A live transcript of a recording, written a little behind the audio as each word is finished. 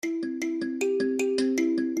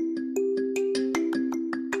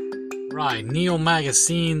Right, Neo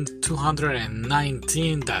Magazine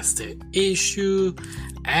 219, that's the issue,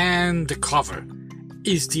 and the cover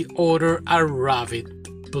is the Order a Rabbit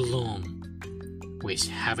Bloom, which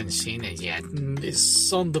haven't seen it yet.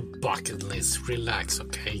 It's on the bucket list. Relax,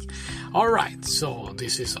 okay? Alright, so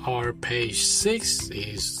this is our page 6,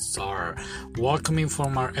 is our welcoming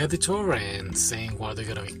from our editor and saying what they're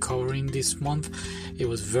gonna be covering this month. It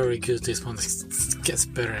was very good this month. It gets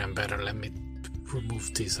better and better. Let me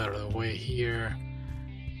remove this out of the way here.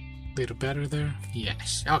 Little better there?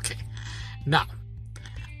 Yes. Okay. Now,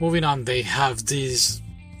 moving on, they have this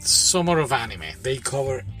summer of anime. They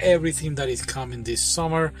cover everything that is coming this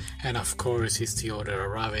summer, and of course it's the Order a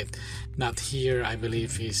Rabbit. Not here, I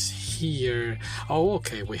believe is here. Oh,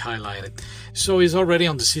 okay, we highlighted. So it's already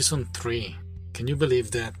on the season 3. Can you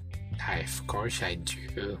believe that? Of course I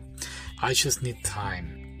do. I just need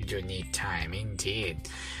time. You need time, indeed.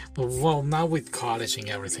 Well, now with college and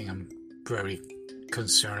everything, I'm very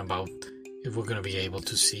concerned about if we're going to be able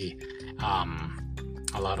to see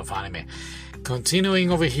a lot of anime.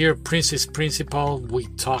 Continuing over here, Princess Principal, we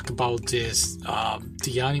talk about this.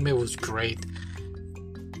 The anime was great.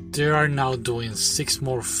 They are now doing 6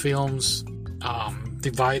 more films,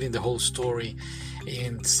 dividing the whole story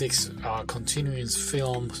in 6 continuing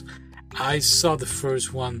films. I saw the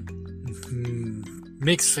first one,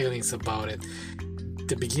 mixed feelings about it.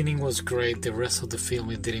 The beginning was great. The rest of the film,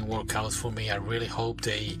 it didn't work out for me. I really hope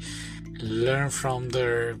they learn from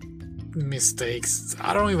their mistakes.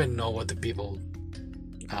 I don't even know what the people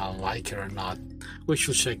like it or not. We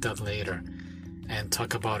should check that later and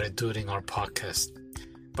talk about it during our podcast.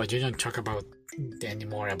 But you don't talk about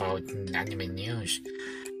anymore about anime news.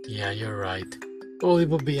 Yeah, you're right. Well, it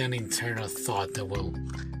will be an internal thought that we'll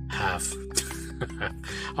have.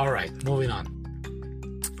 Alright, moving on.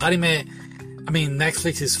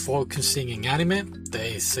 Netflix is focusing in anime.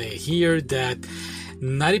 They say here that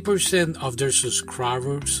 90% of their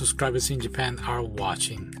subscribers in Japan are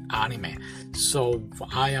watching anime. So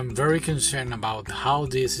I am very concerned about how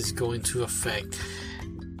this is going to affect.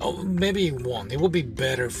 Oh, maybe it won't. It will be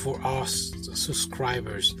better for us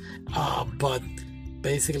subscribers. But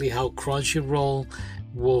basically how Crunchyroll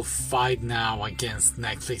will fight now against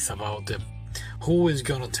Netflix about who is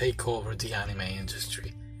going to take over the anime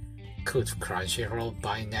industry. Could Crunchyroll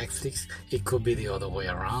buy Netflix? It could be the other way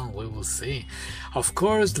around. We will see. Of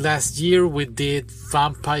course, last year we did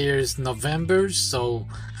Vampires November, so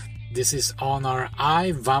this is on our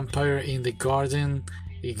eye. Vampire in the Garden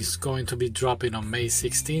is going to be dropping on May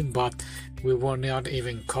 16, but we will not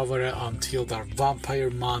even cover it until the Vampire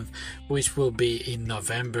Month, which will be in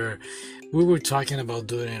November. We were talking about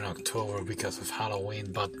doing it in October because of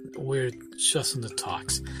Halloween, but we're just in the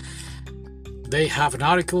talks. They have an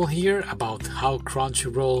article here about how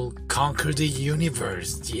Crunchyroll conquered the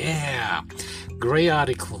universe. Yeah, great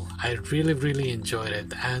article. I really enjoyed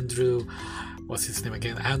it. Andrew, what's his name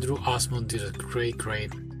again? Andrew Osmond did a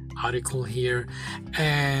great article here.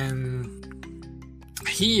 And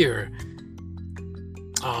here,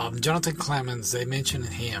 Jonathan Clements, they mentioned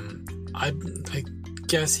him. I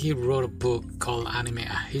guess he wrote a book called Anime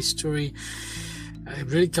A History. It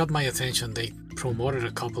really got my attention. They promoted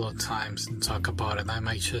a couple of times and talk about it. I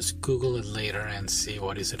might just Google it later and see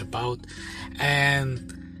what is it about.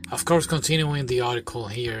 And of course, continuing the article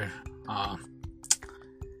here,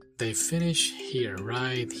 they finish here,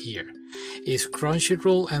 right here. Is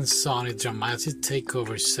Crunchyroll and Sony dramatic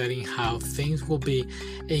takeover setting how things will be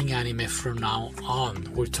in anime from now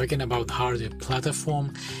on? We're talking about how the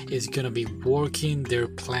platform is going to be working, their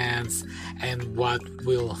plans, and what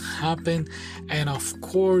will happen. And of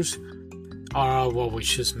course, what we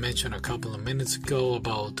just mentioned a couple of minutes ago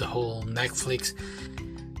about the whole Netflix.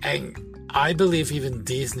 And I believe even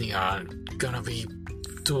Disney are going to be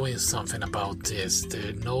doing something about this.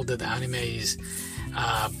 They know that anime is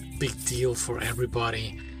big deal for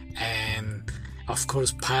everybody, and of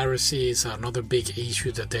course piracy is another big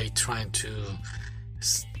issue that they're trying to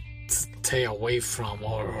stay away from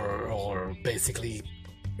or basically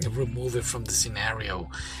remove it from the scenario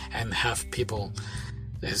and have people,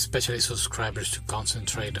 especially subscribers, to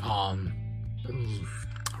concentrate on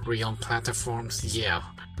real platforms.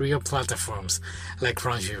 Real platforms like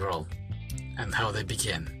Crunchyroll and how they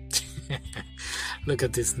begin. Look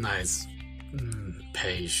at this nice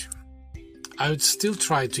page. I would still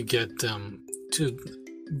try to get them to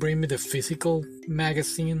bring me the physical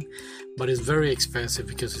magazine, but it's very expensive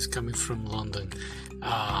because it's coming from London.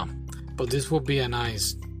 But this will be a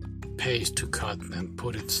nice page to cut and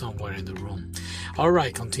put it somewhere in the room.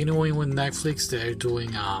 Alright, continuing with Netflix, they're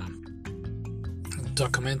doing a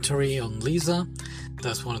documentary on Lisa.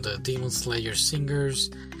 That's one of the Demon Slayer singers.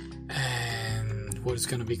 what it's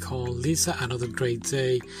gonna be called. Lisa, Another Great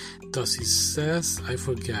Day. Does it says? I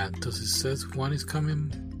forget. Does it says when it's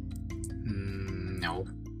coming? No.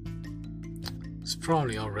 It's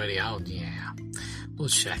probably already out. Yeah, we'll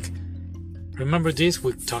check. Remember this?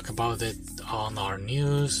 We talked about it on our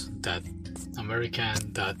news that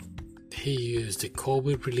American that he used the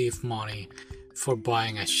COVID relief money for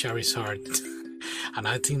buying a Charizard, a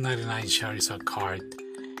 1999 Charizard card.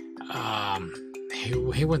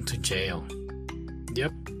 He went to jail.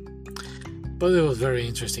 Yep. But it was very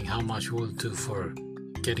interesting how much we'll do for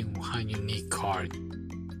getting one unique card.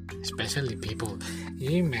 Especially people,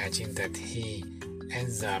 you imagine that he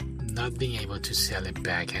ends up not being able to sell it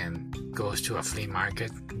back and goes to a flea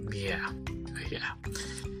market. Yeah.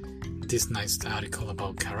 This nice article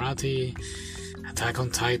about karate. Attack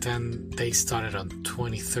on Titan, they started on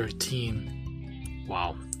 2013.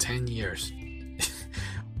 Wow, 10 years.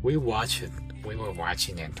 We were watching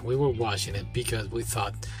it because we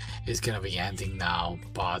thought it's gonna be ending now,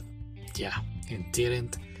 but yeah, it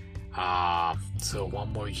didn't. So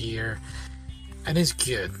one more year, and it's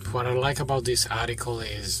good. What I like about this article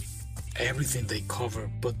is everything they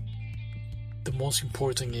cover, but the most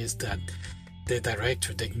important is that the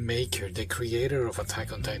director, the maker, the creator of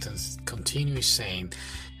Attack on Titans continues saying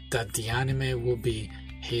that the anime will be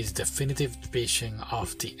his definitive vision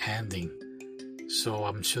of the ending. So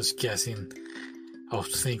I'm just guessing of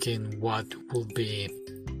thinking what will be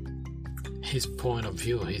his point of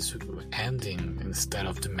view, his ending instead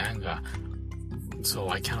of the manga. So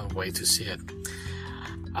I cannot wait to see it.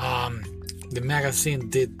 The magazine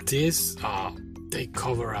did this. They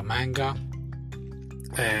cover a manga.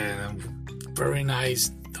 Very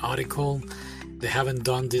nice article. They haven't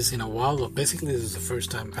done this in a while, but basically this is the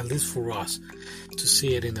first time, at least for us, to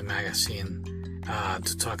see it in the magazine,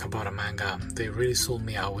 to talk about a manga. They really sold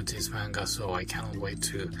me out with this manga, so I cannot wait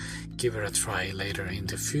to give it a try later in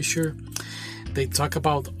the future. They talk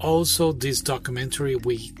about also this documentary.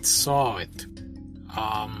 We saw it.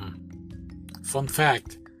 Fun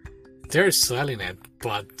fact, they're selling it,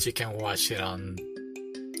 but you can watch it on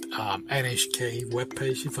NHK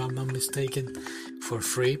webpage, if I'm not mistaken, for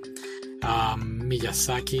free.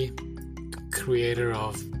 Miyazaki, creator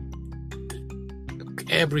of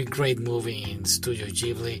every great movie in Studio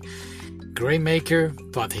Ghibli, great maker,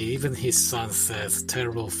 but even his son says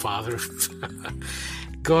terrible father.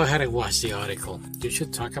 Go ahead and watch the article. You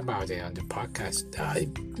should talk about it on the podcast. I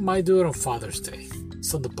might do it on Father's Day.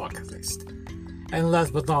 It's on the bucket list. And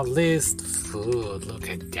last but not least, food. Look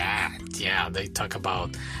at that. Yeah, they talk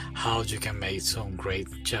about how you can make some great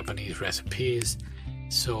Japanese recipes.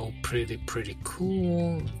 So pretty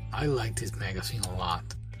cool. I like this magazine a lot.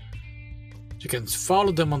 You can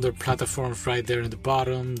follow them on their platforms right there in the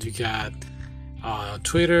bottom. You got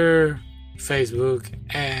Twitter, Facebook,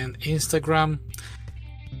 and Instagram.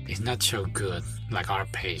 It's not so good like our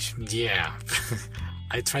page. Yeah,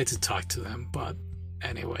 I try to talk to them, but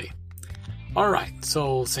anyway. Alright,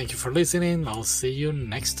 so thank you for listening. I'll see you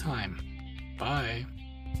next time. Bye.